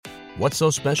What's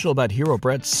so special about Hero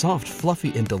Bread's soft,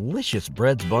 fluffy, and delicious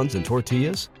breads, buns, and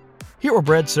tortillas? Hero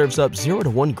Bread serves up 0 to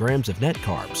 1 grams of net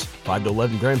carbs, 5 to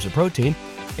 11 grams of protein,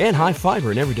 and high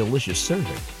fiber in every delicious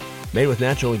serving. Made with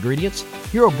natural ingredients,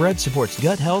 Hero Bread supports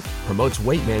gut health, promotes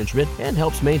weight management, and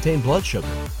helps maintain blood sugar.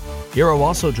 Hero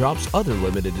also drops other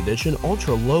limited edition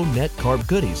ultra-low net carb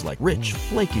goodies like rich,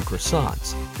 flaky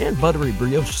croissants and buttery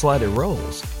brioche slider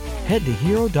rolls. Head to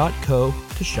hero.co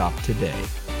to shop today.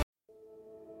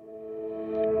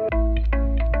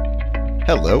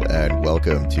 Hello and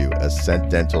welcome to Ascent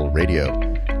Dental Radio,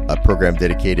 a program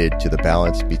dedicated to the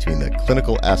balance between the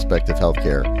clinical aspect of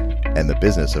healthcare and the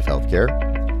business of healthcare.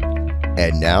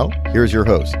 And now, here's your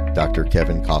host, Dr.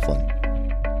 Kevin Coughlin.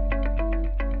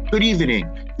 Good evening.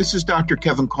 This is Dr.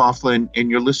 Kevin Coughlin, and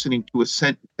you're listening to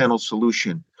Ascent Dental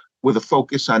Solution with a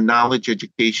focus on knowledge,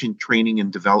 education, training,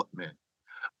 and development.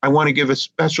 I want to give a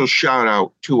special shout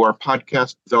out to our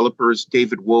podcast developers,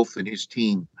 David Wolf and his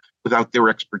team. Without their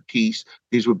expertise,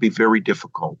 these would be very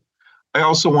difficult. I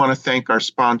also want to thank our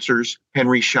sponsors,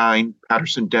 Henry Schein,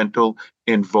 Patterson Dental,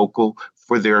 and Vocal,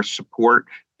 for their support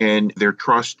and their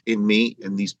trust in me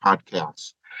and these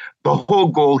podcasts. The whole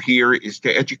goal here is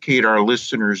to educate our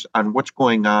listeners on what's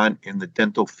going on in the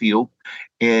dental field.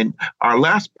 And our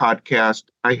last podcast,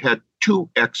 I had two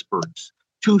experts,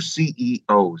 two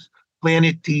CEOs,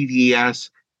 Planet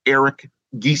DDS, Eric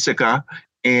Giesecke,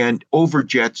 and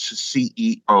Overjet's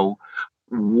CEO,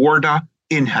 Wardah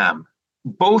Inam.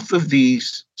 Both of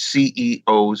these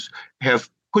CEOs have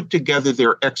put together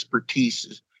their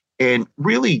expertise and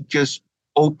really just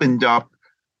opened up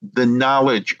the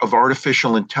knowledge of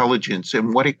artificial intelligence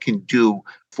and what it can do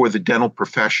for the dental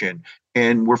profession.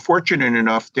 And we're fortunate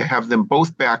enough to have them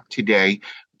both back today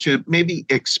to maybe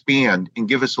expand and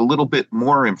give us a little bit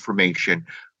more information.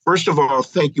 First of all,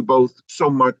 thank you both so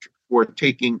much for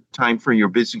taking time from your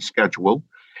busy schedule.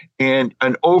 And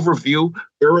an overview,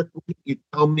 Eric, will you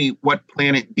tell me what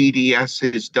Planet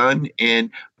DDS has done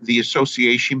and the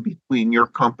association between your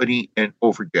company and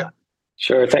Overjet?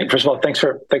 Sure. First of all, thanks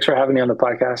for having me on the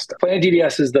podcast. Planet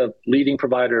DDS is the leading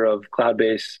provider of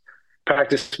cloud-based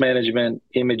practice management,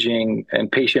 imaging,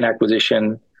 and patient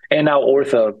acquisition, and now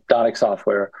orthodontic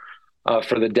software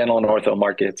for the dental and ortho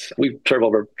markets. We serve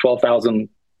over 12,000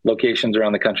 locations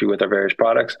around the country with our various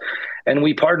products. And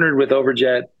we partnered with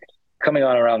Overjet coming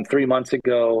on around 3 months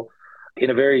ago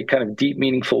in a very kind of deep,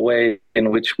 meaningful way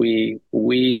in which we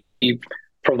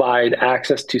provide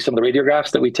access to some of the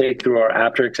radiographs that we take through our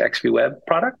Aptrix XV Web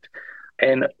product.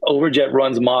 And Overjet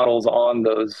runs models on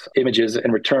those images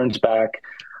and returns back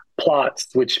plots,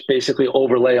 which basically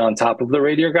overlay on top of the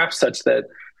radiographs such that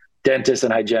dentists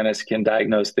and hygienists can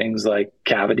diagnose things like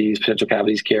cavities, potential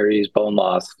cavities, caries, bone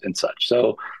loss, and such.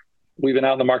 So we've been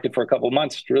out in the market for a couple of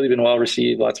months. It's really been well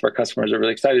received. Lots of our customers are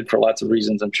really excited for lots of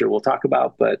reasons I'm sure we'll talk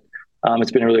about, but it's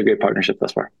been a really great partnership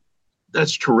thus far.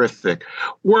 That's terrific.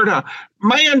 Wardah,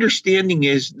 my understanding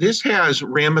is this has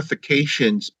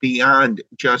ramifications beyond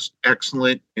just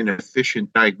excellent and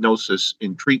efficient diagnosis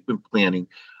and treatment planning.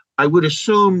 I would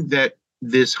assume that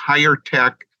this higher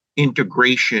tech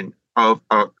integration of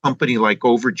a company like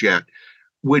Overjet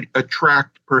would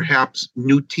attract perhaps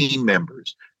new team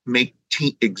members, make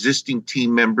existing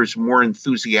team members more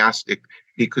enthusiastic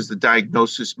because the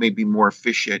diagnosis may be more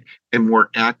efficient and more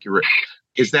accurate.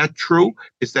 Is that true?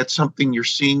 Is that something you're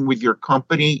seeing with your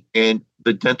company and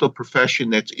the dental profession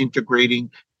that's integrating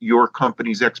your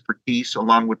company's expertise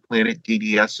along with Planet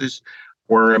DDS's?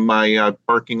 Or am I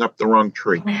barking up the wrong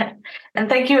tree? And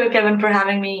thank you, Kevin, for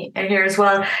having me here as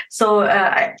well. So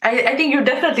I think you're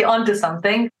definitely onto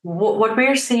something. What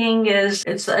we're seeing is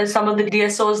it's some of the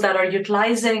DSOs that are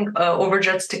utilizing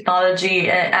Overjet's technology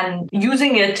and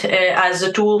using it as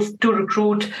a tool to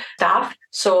recruit staff.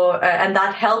 So and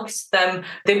that helps them,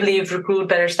 they believe, recruit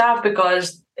better staff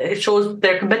because it shows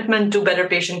their commitment to better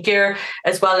patient care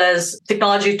as well as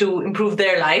technology to improve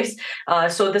their lives.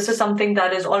 So this is something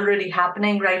that is already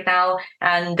happening right now,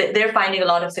 and they're finding a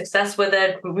lot of success with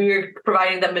it. We're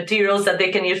providing them materials that they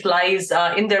can utilize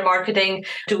in their marketing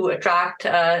to attract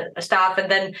staff.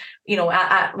 And then,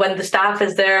 when the staff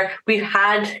is there, we've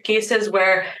had cases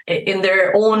where in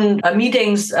their own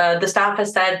meetings, the staff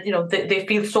has said, they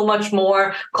feel so much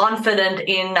more confident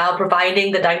in now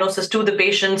providing the diagnosis to the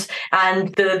patients,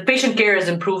 and the patient care is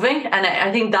improving. And I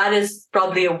think that is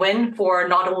probably a win for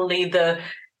not only the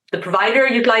provider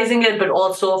utilizing it, but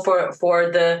also for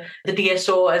the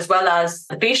DSO as well as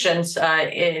the patients,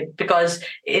 because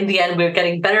in the end, we're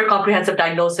getting better comprehensive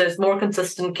diagnosis, more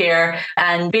consistent care,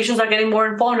 and patients are getting more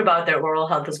informed about their oral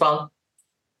health as well.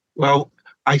 Well,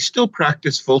 I still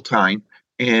practice full time,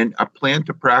 and I plan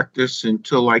to practice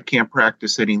until I can't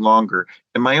practice any longer.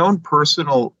 And my own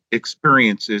personal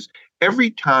experience is every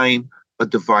time a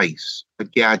device, a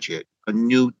gadget, a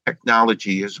new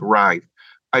technology has arrived,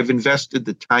 I've invested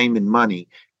the time and money,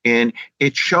 and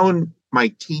it's shown my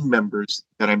team members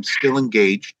that I'm still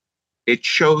engaged. It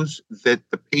shows that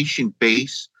the patient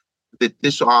base, that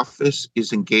this office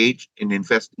is engaged in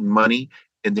investing money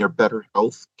in their better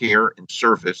health care and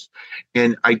service.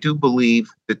 And I do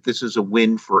believe that this is a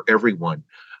win for everyone.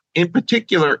 In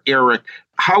particular, Eric,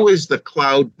 how is the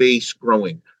cloud base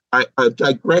growing? I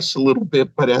digress a little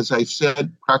bit, but as I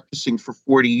said, practicing for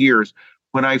 40 years,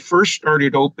 when I first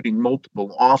started opening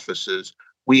multiple offices,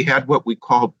 we had what we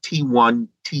called T1,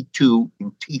 T2,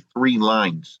 and T3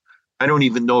 lines. I don't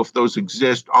even know if those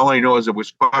exist. All I know is it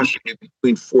was costing me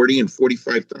between $40,000 and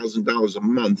 $45,000 a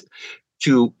month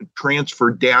to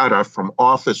transfer data from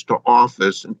office to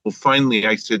office until finally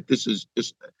I said, this is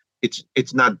just,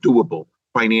 it's not doable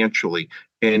financially.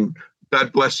 And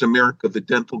God bless America, the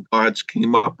dental gods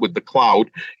came up with the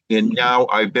cloud. And now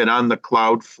I've been on the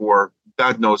cloud for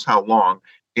God knows how long.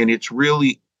 And it's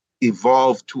really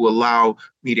evolved to allow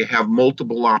me to have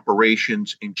multiple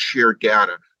operations and share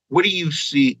data. What do you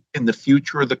see in the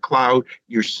future of the cloud?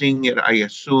 You're seeing it, I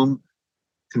assume,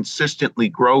 consistently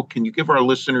grow. Can you give our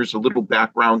listeners a little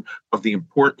background of the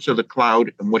importance of the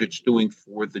cloud and what it's doing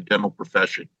for the dental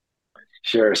profession?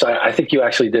 Sure. So I think you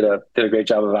actually did a great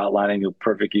job of outlining a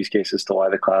perfect use case as to why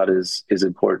the cloud is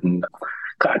important.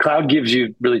 Cloud gives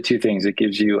you really two things. It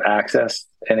gives you access,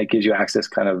 and it gives you access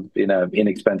kind of in an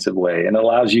inexpensive way, and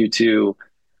allows you to,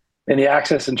 and the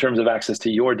access in terms of access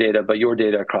to your data, but your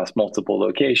data across multiple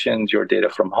locations, your data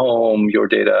from home, your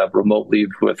data remotely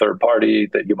with a third party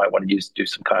that you might want to use to do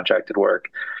some contracted work.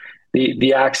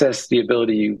 The access, the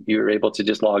ability, you're able to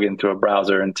just log in through a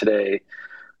browser. And today,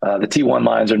 the T1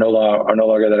 lines are no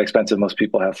longer that expensive. Most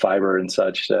people have fiber and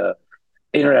such.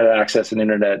 Internet access and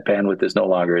internet bandwidth is no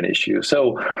longer an issue.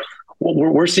 So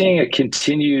we're seeing a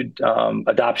continued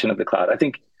adoption of the cloud. I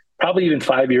think probably even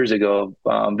 5 years ago,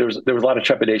 there was a lot of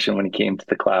trepidation when it came to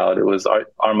the cloud. It was,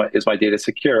 is my data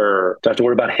secure? Do I have to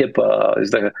worry about HIPAA?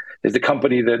 Is the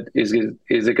company that is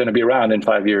it going to be around in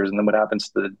 5 years? And then what happens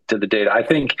to the data? I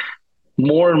think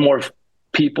more and more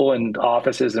people in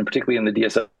offices, and particularly in the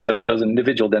DSOs and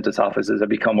individual dentist offices, have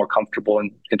become more comfortable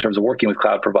in terms of working with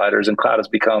cloud providers, and cloud has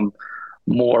become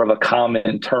more of a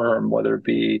common term, whether it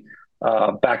be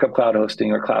backup cloud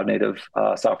hosting or cloud native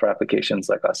software applications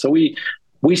like us. So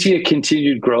we see a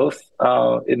continued growth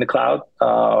in the cloud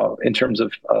in terms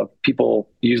of people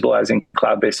utilizing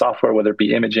cloud-based software, whether it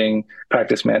be imaging,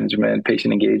 practice management,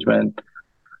 patient engagement,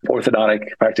 orthodontic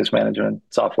practice management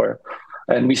software.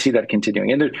 And we see that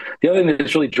continuing. And the other thing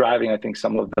that's really driving, I think,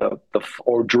 some of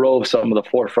drove some of the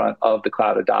forefront of the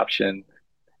cloud adoption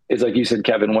is, like you said,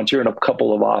 Kevin, once you're in a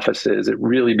couple of offices, it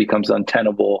really becomes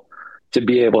untenable to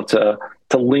be able to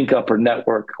link up or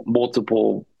network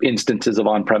multiple instances of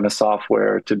on-premise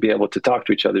software to be able to talk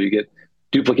to each other. You get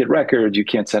duplicate records. You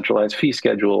can't centralize fee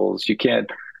schedules. You can't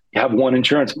have one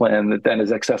insurance plan that then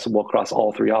is accessible across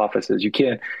all three offices. You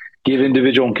can't give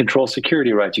individual and control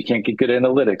security rights. You can't get good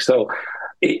analytics. So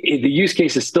the use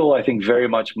case is still, I think, very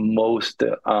much most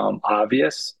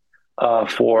obvious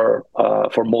for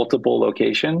multiple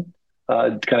location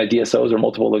kind of DSOs or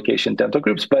multiple location dental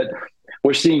groups, but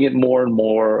we're seeing it more and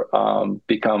more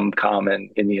become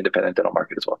common in the independent dental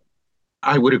market as well.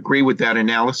 I would agree with that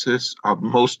analysis.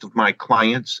 Most of my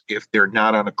clients, if they're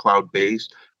not on a cloud base,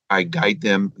 I guide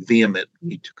them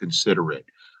vehemently to consider it.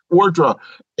 Wardah,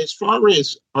 as far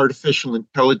as artificial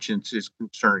intelligence is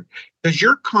concerned, does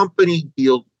your company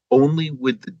deal only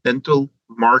with the dental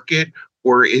market,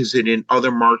 or is it in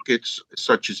other markets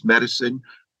such as medicine,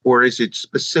 or is it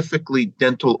specifically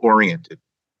dental oriented?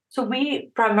 So we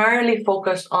primarily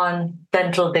focus on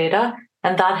dental data,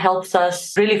 and that helps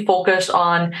us really focus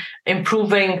on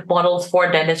improving models for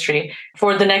dentistry.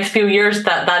 For the next few years,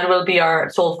 that will be our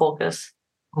sole focus.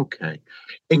 Okay.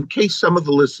 In case some of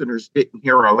the listeners didn't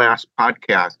hear our last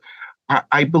podcast,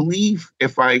 I believe,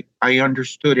 if I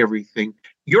understood everything,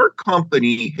 your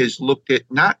company has looked at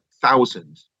not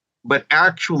thousands, but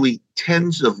actually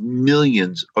tens of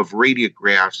millions of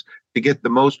radiographs to get the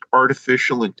most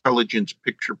artificial intelligence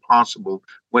picture possible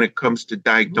when it comes to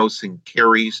diagnosing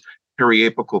caries,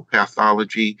 periapical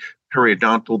pathology,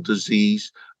 periodontal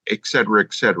disease, et cetera,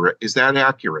 et cetera. Is that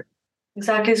accurate?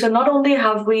 Exactly. So not only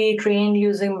have we trained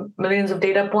using millions of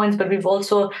data points, but we've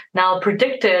also now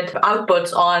predicted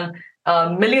outputs on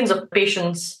millions of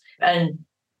patients and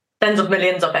tens of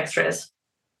millions of x-rays.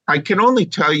 I can only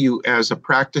tell you, as a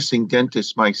practicing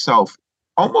dentist myself,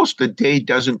 almost a day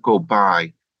doesn't go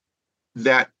by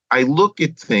that I look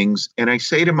at things and I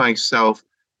say to myself,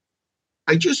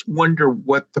 I just wonder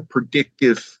what the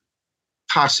predictive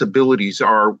possibilities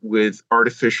are with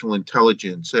artificial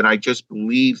intelligence. And I just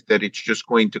believe that it's just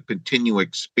going to continue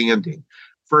expanding.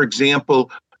 For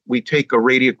example, we take a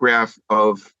radiograph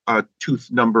of tooth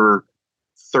number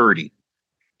 30,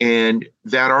 and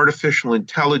that artificial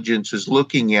intelligence is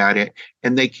looking at it,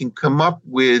 and they can come up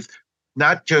with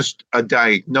not just a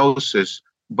diagnosis,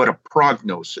 but a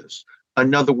prognosis.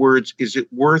 In other words, is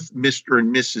it worth Mr.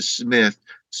 and Mrs. Smith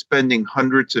spending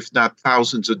hundreds, if not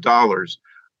thousands of dollars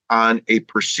on a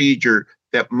procedure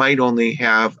that might only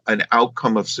have an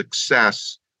outcome of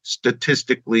success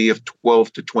statistically of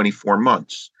 12 to 24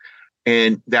 months?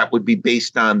 And that would be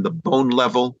based on the bone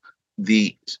level,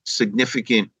 the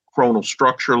significant coronal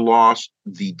structure loss,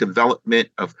 the development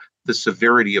of the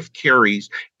severity of caries.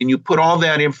 And you put all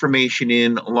that information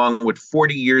in along with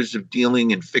 40 years of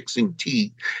dealing and fixing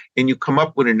teeth, and you come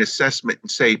up with an assessment and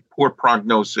say, poor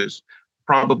prognosis,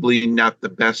 probably not the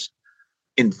best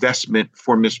investment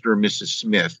for Mr. and Mrs.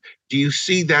 Smith. Do you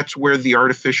see that's where the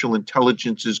artificial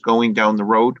intelligence is going down the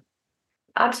road?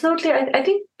 Absolutely. I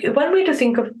think one way to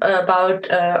think about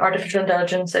artificial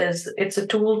intelligence is it's a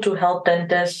tool to help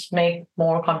dentists make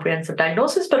more comprehensive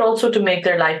diagnosis, but also to make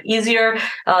their life easier,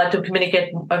 to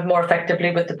communicate more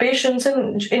effectively with the patients,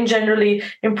 and in generally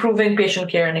improving patient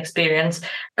care and experience.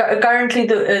 Currently,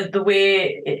 the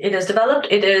way it is developed,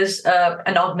 it is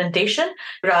an augmentation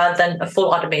rather than a full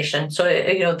automation. So,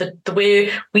 the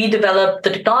way we develop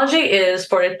the technology is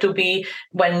for it to be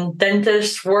when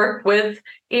dentists work with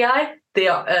AI,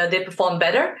 they perform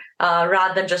better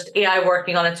rather than just AI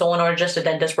working on its own or just a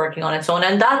dentist working on its own.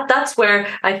 And that's where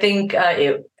I think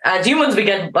as humans, we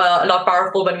get a lot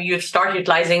powerful when we start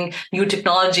utilizing new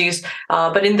technologies.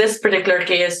 But in this particular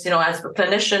case, as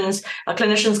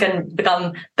clinicians can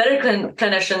become better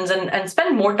clinicians and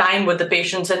spend more time with the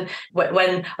patients, and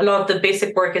when a lot of the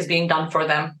basic work is being done for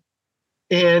them.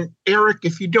 And Eric,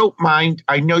 if you don't mind,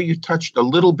 I know you touched a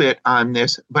little bit on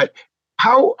this, but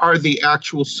how are the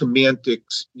actual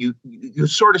semantics? You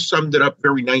sort of summed it up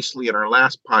very nicely in our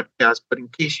last podcast, but in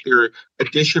case there are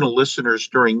additional listeners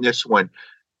during this one,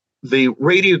 the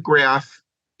radiograph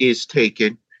is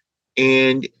taken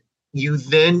and you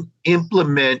then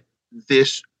implement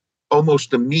this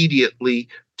almost immediately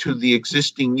to the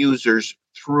existing users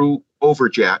through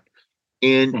Overjet.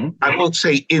 And I won't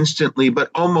say instantly, but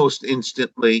almost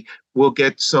instantly, we'll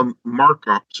get some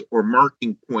markups or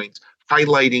marking points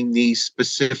highlighting these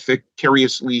specific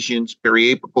carious lesions,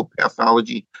 periapical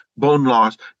pathology, bone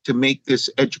loss, to make this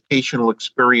educational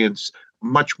experience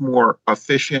much more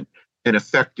efficient and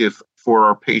effective for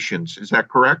our patients. Is that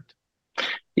correct?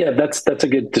 Yeah, that's a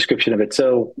good description of it.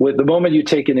 So with the moment you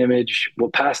take an image,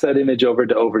 we'll pass that image over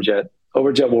to Overjet.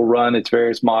 Overjet will run its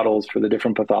various models for the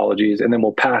different pathologies, and then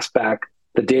we'll pass back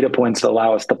the data points that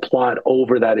allow us to plot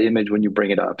over that image when you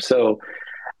bring it up. So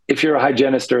if you're a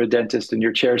hygienist or a dentist and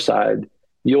you're chairside,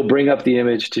 you'll bring up the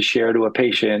image to share to a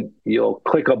patient. You'll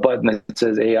click a button that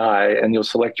says AI, and you'll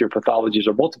select your pathologies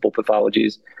or multiple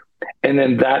pathologies. And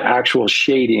then that actual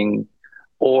shading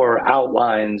or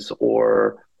outlines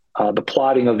or the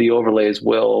plotting of the overlays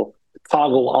will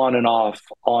toggle on and off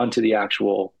onto the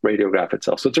actual radiograph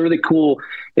itself. So it's a really cool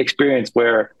experience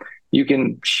where you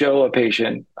can show a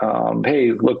patient,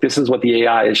 hey, look, this is what the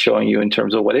AI is showing you in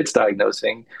terms of what it's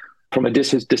diagnosing from a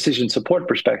decision support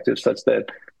perspective, such that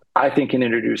I think can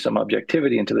introduce some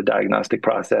objectivity into the diagnostic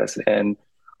process and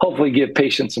hopefully give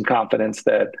patients some confidence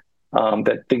that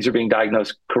that things are being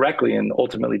diagnosed correctly and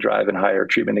ultimately drive in higher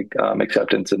treatment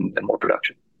acceptance and more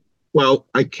production. Well,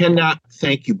 I cannot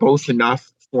thank you both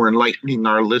enough for enlightening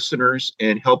our listeners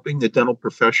and helping the dental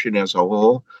profession as a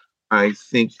whole. I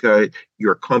think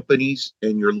your companies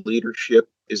and your leadership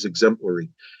is exemplary.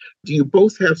 Do you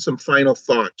both have some final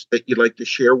thoughts that you'd like to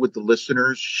share with the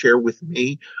listeners, share with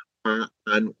me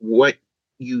on what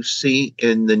you see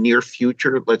in the near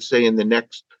future, let's say in the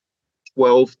next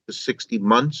 12 to 60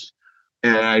 months?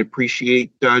 And I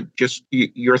appreciate just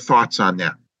your thoughts on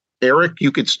that. Eric,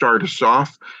 you could start us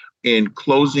off. In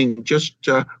closing, just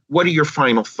what are your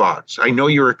final thoughts? I know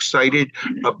you're excited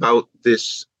about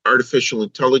this artificial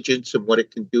intelligence and what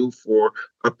it can do for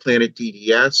Planet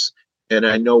DDS. And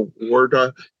I know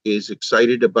Wardah is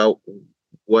excited about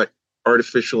what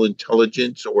artificial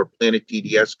intelligence or Planet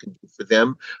DDS can do for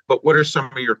them. But what are some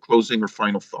of your closing or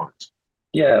final thoughts?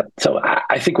 Yeah, so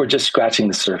I think we're just scratching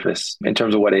the surface in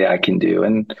terms of what AI can do.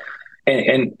 And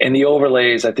the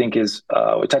overlays, I think, is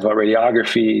we talked about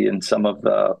radiography and some of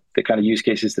the kind of use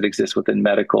cases that exist within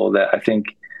medical that I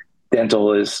think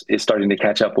dental is starting to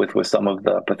catch up with some of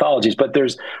the pathologies. But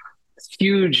there's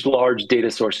huge, large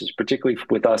data sources, particularly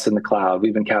with us in the cloud.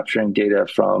 We've been capturing data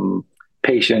from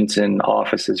patients in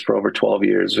offices for over 12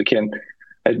 years.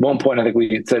 At one point, I think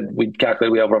we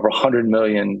calculated we have over 100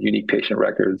 million unique patient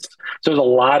records. So there's a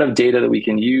lot of data that we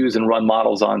can use and run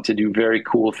models on to do very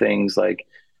cool things like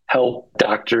help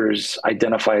doctors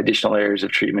identify additional areas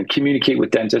of treatment, communicate with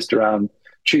dentists around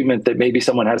treatment that maybe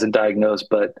someone hasn't diagnosed,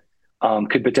 but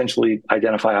could potentially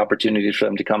identify opportunities for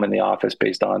them to come in the office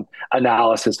based on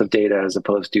analysis of data as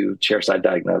opposed to chairside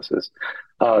diagnosis.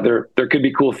 There could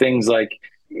be cool things like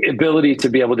ability to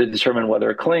be able to determine whether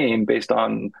a claim based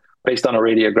on a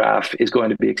radiograph is going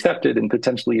to be accepted and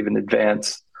potentially even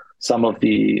advance some of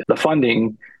the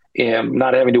funding, and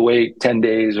not having to wait 10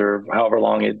 days or however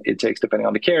long it takes, depending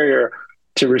on the carrier,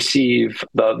 to receive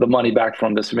the money back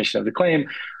from the submission of the claim.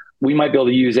 We might be able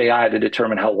to use AI to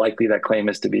determine how likely that claim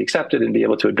is to be accepted and be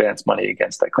able to advance money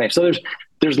against that claim. So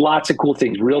there's lots of cool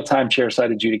things, real-time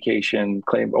chairside adjudication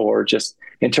claim, or just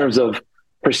in terms of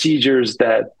procedures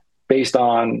that based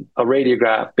on a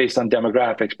radiograph, based on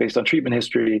demographics, based on treatment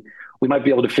history, we might be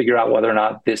able to figure out whether or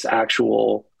not this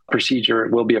actual procedure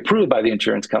will be approved by the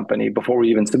insurance company before we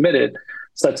even submit it,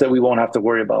 such that we won't have to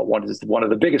worry about one of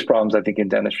the biggest problems, I think, in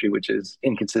dentistry, which is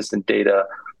inconsistent data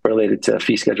related to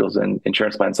fee schedules and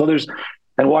insurance plans. So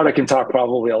and Wardah can talk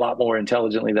probably a lot more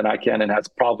intelligently than I can and has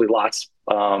probably lots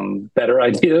better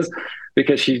ideas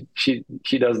because she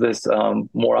does this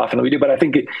more often than we do. But I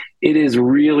think it is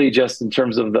really just in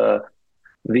terms of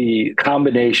the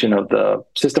combination of the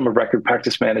system of record,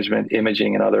 practice management,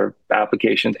 imaging, and other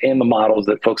applications, and the models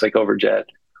that folks like Overjet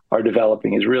are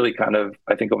developing is really kind of,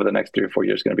 I think, over the next 3 or 4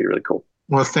 years, going to be really cool.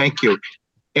 Well, thank you.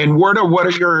 And Wardah,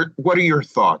 what are your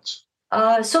thoughts?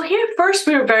 So here, first,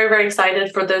 we were very, very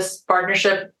excited for this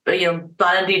partnership.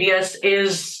 Planet DDS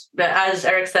is, as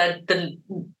Eric said, the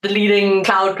leading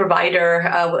cloud provider,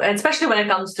 and especially when it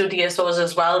comes to DSOs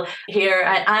as well here,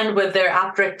 and with their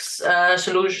Aptrix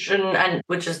solution, and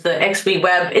which is the XV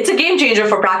Web. It's a game changer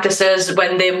for practices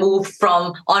when they move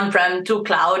from on-prem to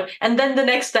cloud. And then the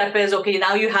next step is, okay,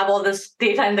 now you have all this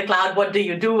data in the cloud. What do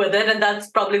you do with it? And that's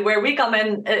probably where we come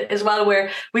in as well, where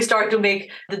we start to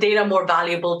make the data more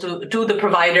valuable to the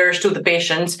providers, to the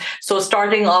patients. So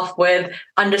starting off with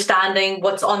understanding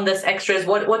what's on this X-rays,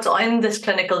 what's in this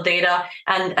clinical data,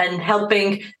 and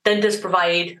helping dentists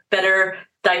provide better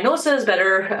diagnosis,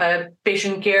 better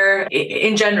patient care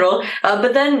in general.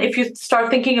 But then if you start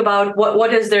thinking about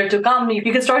what is there to come, you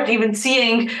can start even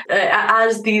seeing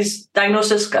as these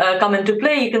diagnoses come into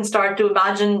play, you can start to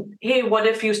imagine, hey, what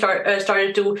if you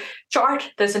started to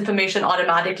chart this information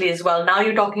automatically as well? Now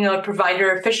you're talking about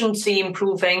provider efficiency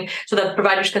improving so that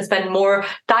providers can spend more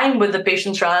time with the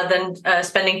patients rather than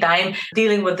spending time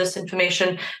dealing with this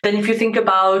information. Then if you think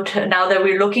about now that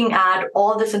we're looking at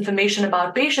all this information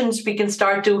about patients, we can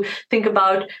start to think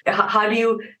about how do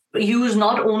you use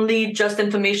not only just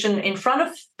information in front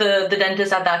of the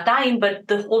dentist at that time, but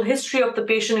the whole history of the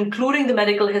patient, including the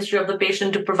medical history of the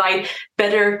patient, to provide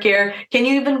better care. Can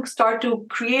you even start to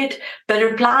create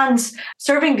better plans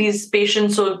serving these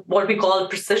patients? So what we call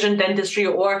precision dentistry,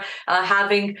 or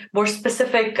having more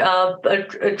specific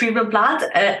treatment plans,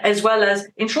 as well as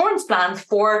insurance plans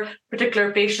for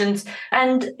particular patients.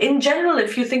 And in general,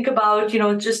 if you think about,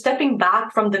 just stepping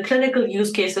back from the clinical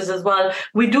use cases as well,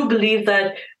 we do believe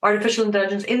that artificial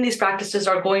intelligence in these practices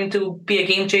are going to be a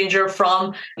game changer,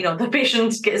 from the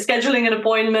patient scheduling an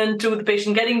appointment to the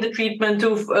patient getting the treatment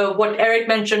to what Eric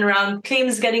mentioned around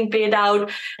claims getting paid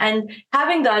out, and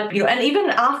having that and even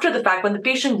after the fact when the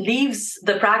patient leaves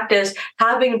the practice,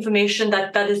 having information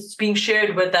that is being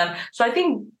shared with them. So I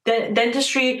think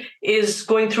dentistry is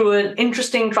going through an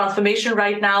interesting transformation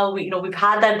right now. We've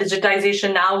had that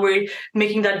digitization. Now we're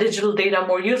making that digital data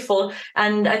more useful,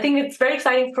 and I think it's very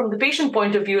exciting from the patient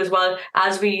point of view as well,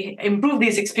 as we improve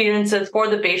these experiences for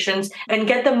the patients and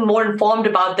get them more informed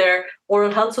about their oral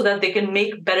health so that they can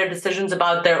make better decisions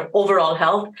about their overall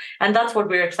health. And that's what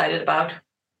we're excited about.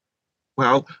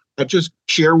 Well, I'll just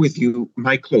share with you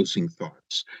my closing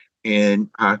thoughts. And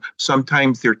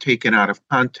sometimes they're taken out of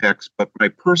context, but my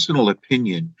personal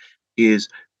opinion is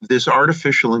this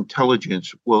artificial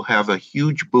intelligence will have a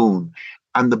huge boon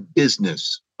on the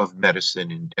business of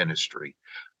medicine and dentistry.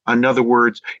 In other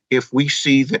words, if we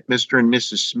see that Mr. and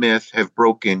Mrs. Smith have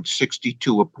broken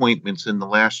 62 appointments in the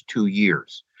last 2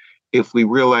 years, if we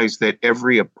realize that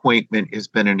every appointment has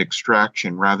been an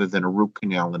extraction rather than a root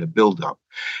canal and a buildup,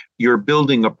 you're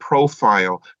building a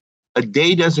profile. A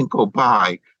day doesn't go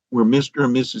by where Mr.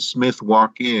 and Mrs. Smith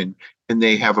walk in and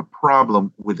they have a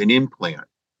problem with an implant.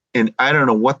 And I don't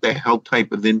know what the hell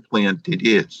type of implant it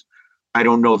is. I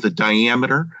don't know the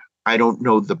diameter. I don't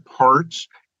know the parts.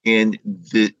 And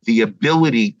the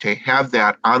ability to have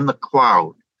that on the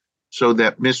cloud so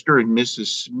that Mr. and Mrs.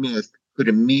 Smith could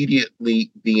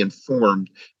immediately be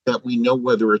informed that we know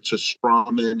whether it's a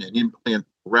Straumann, an implant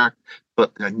correct,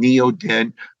 but a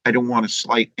Neoden. I don't want to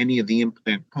slight any of the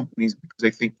implant companies because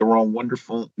I think they're all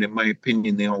wonderful, and in my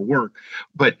opinion, they all work.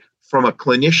 But from a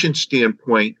clinician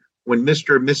standpoint, when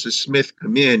Mr. and Mrs. Smith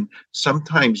come in,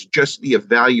 sometimes just the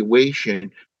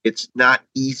evaluation, it's not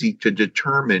easy to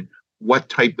determine what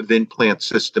type of implant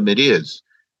system it is.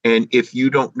 And if you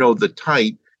don't know the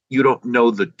type, you don't know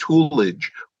the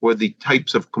toolage or the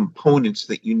types of components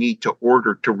that you need to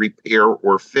order to repair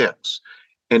or fix.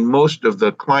 And most of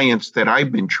the clients that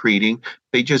I've been treating,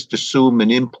 they just assume an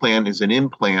implant is an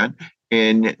implant,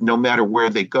 and no matter where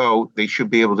they go, they should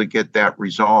be able to get that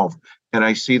resolved. And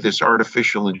I see this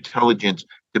artificial intelligence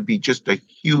to be just a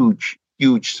huge,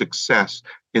 huge success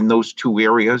in those two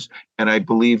areas. And I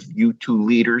believe you two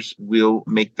leaders will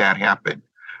make that happen.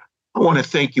 I want to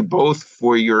thank you both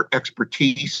for your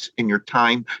expertise and your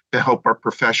time to help our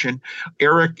profession.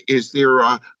 Eric, is there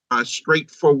a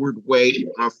straightforward way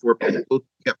for people to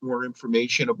get more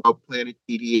information about Planet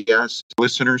TDS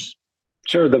listeners?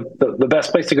 Sure. The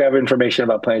best place to grab information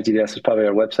about Planet TDS is probably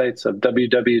our website. So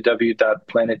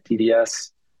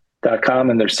www.planettds.com.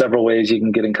 And there's several ways you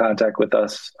can get in contact with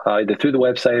us, either through the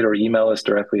website or email us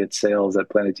directly at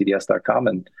sales@planettds.com.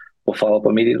 And we'll follow up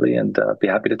immediately and be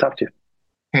happy to talk to you.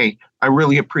 Hey, I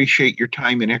really appreciate your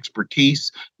time and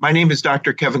expertise. My name is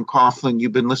Dr. Kevin Coughlin.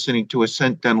 You've been listening to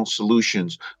Ascent Dental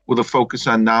Solutions with a focus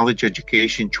on knowledge,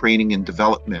 education, training, and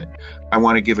development. I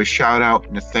want to give a shout out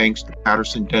and a thanks to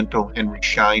Patterson Dental, Henry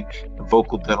Schein, the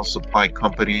Vocal Dental Supply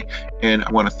Company. And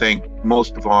I want to thank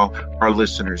most of all our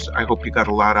listeners. I hope you got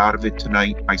a lot out of it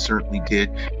tonight. I certainly did.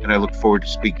 And I look forward to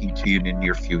speaking to you in the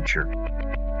near future.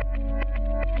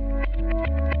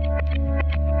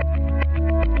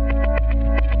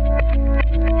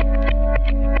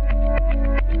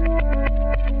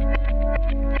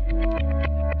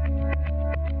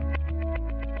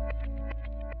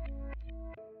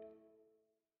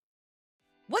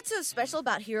 What's so special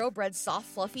about Hero Bread's soft,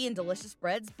 fluffy, and delicious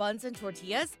breads, buns, and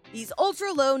tortillas? These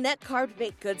ultra-low net-carb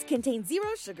baked goods contain zero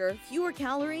sugar, fewer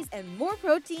calories, and more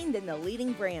protein than the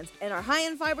leading brands, and are high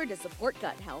in fiber to support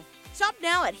gut health. Shop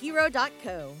now at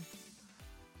hero.co.